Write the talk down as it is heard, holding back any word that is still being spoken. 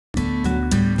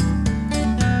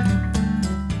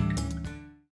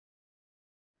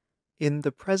In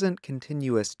the present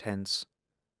continuous tense,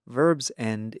 verbs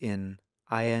end in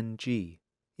ing.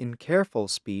 In careful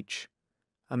speech,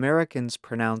 Americans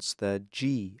pronounce the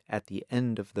G at the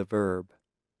end of the verb.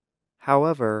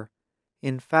 However,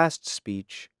 in fast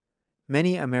speech,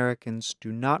 many Americans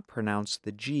do not pronounce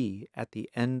the G at the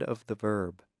end of the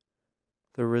verb.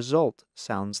 The result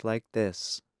sounds like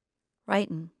this: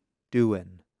 Writin',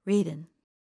 doin'. readin'.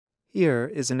 Here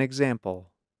is an example.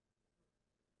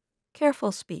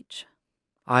 Careful speech.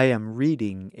 I am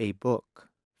reading a book.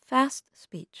 Fast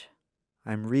speech.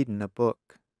 I'm reading a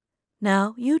book.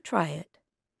 Now you try it.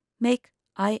 Make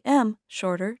I am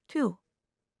shorter too.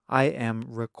 I am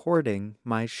recording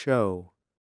my show.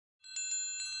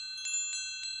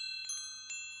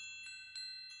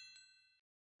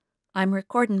 I'm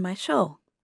recordin' my show.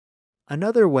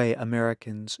 Another way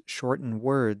Americans shorten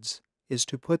words is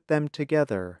to put them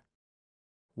together.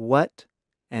 What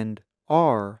and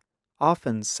are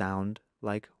often sound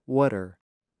like water.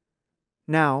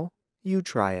 Now you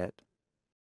try it.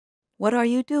 What are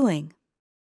you doing?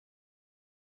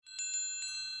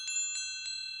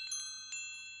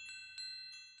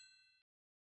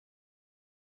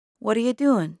 What are you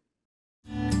doing?